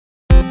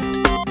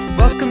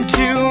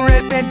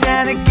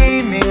Bandana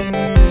Gaming,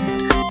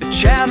 the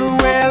channel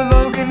where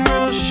Logan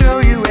will show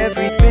you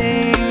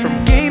everything.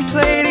 From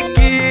gameplay to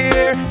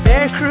gear,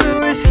 their crew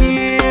is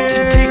here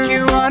to take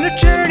you on a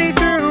journey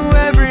through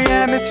every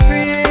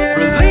atmosphere.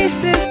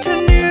 Releases to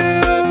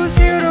news,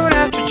 you don't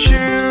have to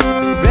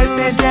choose. Red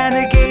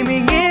Bandana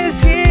Gaming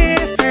is here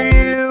for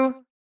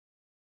you.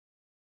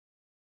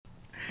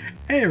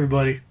 Hey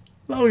everybody,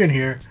 Logan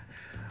here.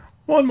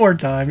 One more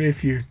time,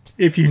 if you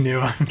knew,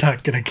 I'm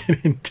not gonna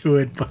get into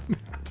it, but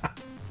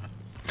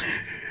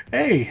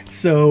hey,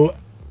 so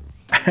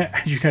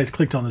as you guys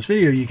clicked on this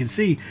video, you can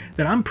see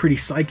that I'm pretty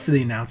psyched for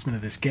the announcement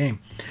of this game.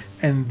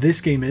 And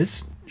this game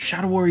is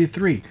Shadow Warrior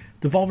 3.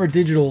 Devolver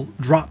Digital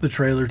dropped the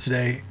trailer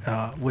today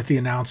with the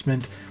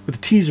announcement, with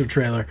the teaser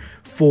trailer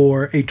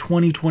for a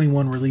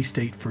 2021 release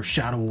date for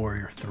Shadow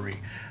Warrior 3.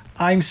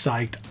 I'm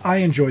psyched. I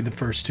enjoyed the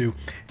first two.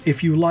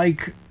 If you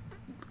like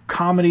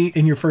comedy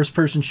in your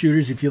first-person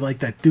shooters, if you like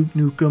that Duke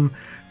Nukem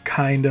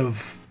kind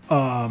of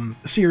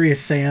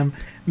Serious Sam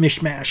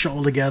mishmash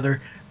all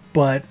together,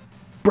 but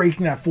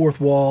breaking that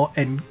fourth wall,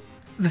 and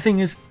the thing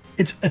is,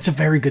 it's a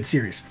very good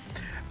series.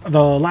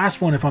 The last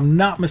one, if I'm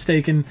not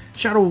mistaken,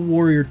 Shadow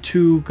Warrior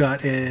 2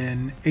 got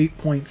an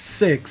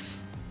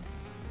 8.6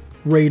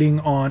 rating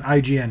on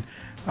IGN.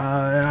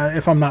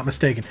 If I'm not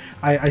mistaken,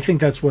 I think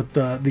that's what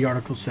the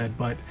article said,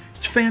 but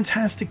it's a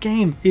fantastic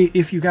game.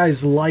 If you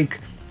guys like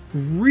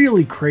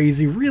really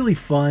crazy, really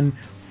fun,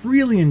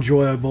 really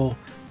enjoyable,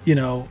 you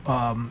know,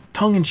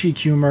 tongue-in-cheek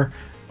humor,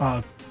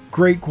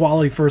 great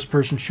quality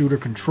first-person shooter,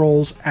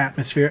 controls,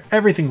 atmosphere,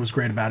 everything was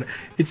great about it.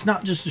 It's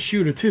not just a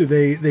shooter too.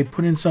 They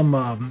put in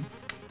some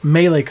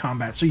melee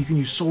combat, so you can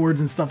use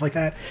swords and stuff like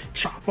that,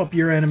 chop up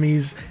your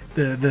enemies,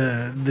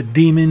 the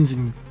demons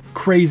and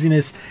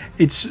craziness.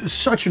 It's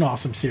such an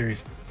awesome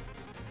series.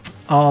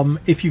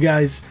 If you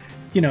guys,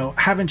 you know,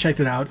 haven't checked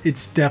it out,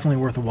 it's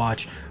definitely worth a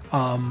watch.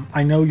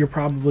 I know you're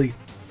probably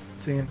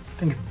seeing,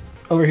 think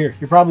over here,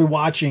 you're probably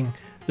watching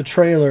the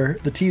trailer,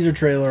 the teaser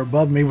trailer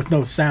above me with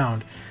no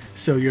sound.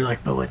 So you're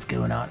like, but what's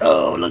going on?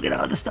 Oh, look at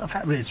all the stuff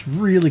happening. It's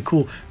really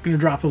cool. I'm going to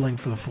drop the link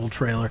for the full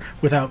trailer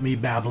without me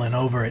babbling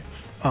over it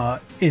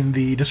in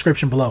the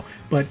description below.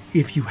 But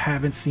if you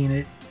haven't seen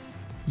it,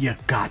 you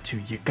got to.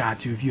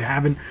 If you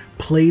haven't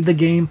played the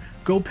game,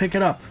 go pick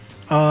it up.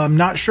 I'm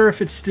not sure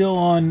if it's still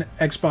on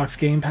Xbox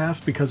Game Pass,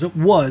 because it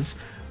was.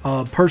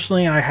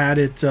 Personally, I had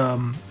it,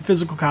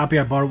 physical copy.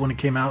 I bought it when it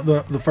came out,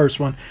 the first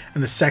one,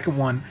 and the second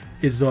one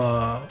is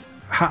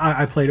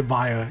I played it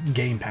via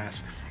Game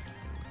Pass.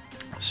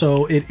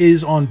 So it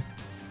is on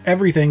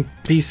everything,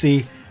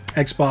 PC,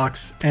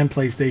 Xbox, and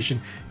PlayStation.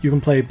 You can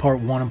play part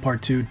 1 and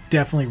part 2.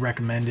 Definitely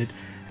recommend it.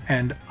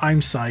 And I'm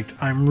psyched.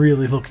 I'm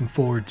really looking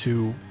forward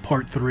to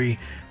part 3.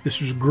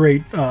 This was a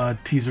great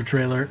teaser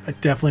trailer. I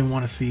definitely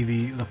want to see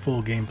the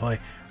full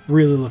gameplay.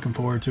 Really looking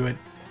forward to it.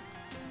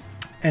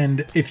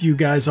 And if you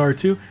guys are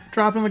too,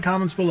 drop in the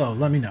comments below.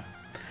 Let me know.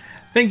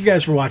 Thank you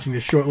guys for watching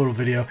this short little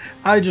video.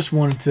 I just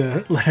wanted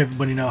to let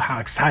everybody know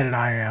how excited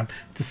I am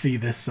to see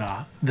this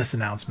this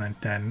announcement,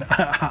 and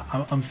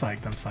I'm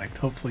psyched. I'm psyched.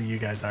 Hopefully you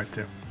guys are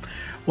too.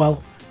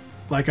 Well,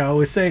 like I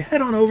always say,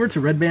 head on over to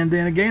Red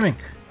Bandana Gaming.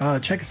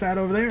 Check us out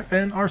over there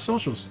and our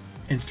socials: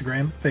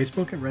 Instagram,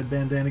 Facebook at Red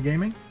Bandana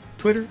Gaming,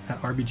 Twitter at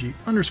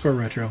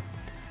RBG_retro.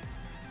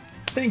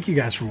 Thank you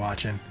guys for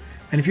watching.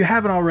 And if you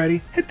haven't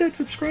already, hit that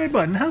subscribe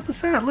button. Help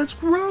us out. Let's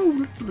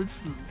grow.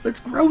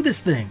 Let's grow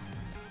this thing.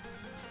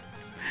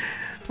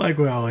 Like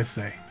we always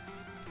say,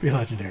 be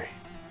legendary.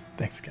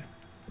 Thanks again.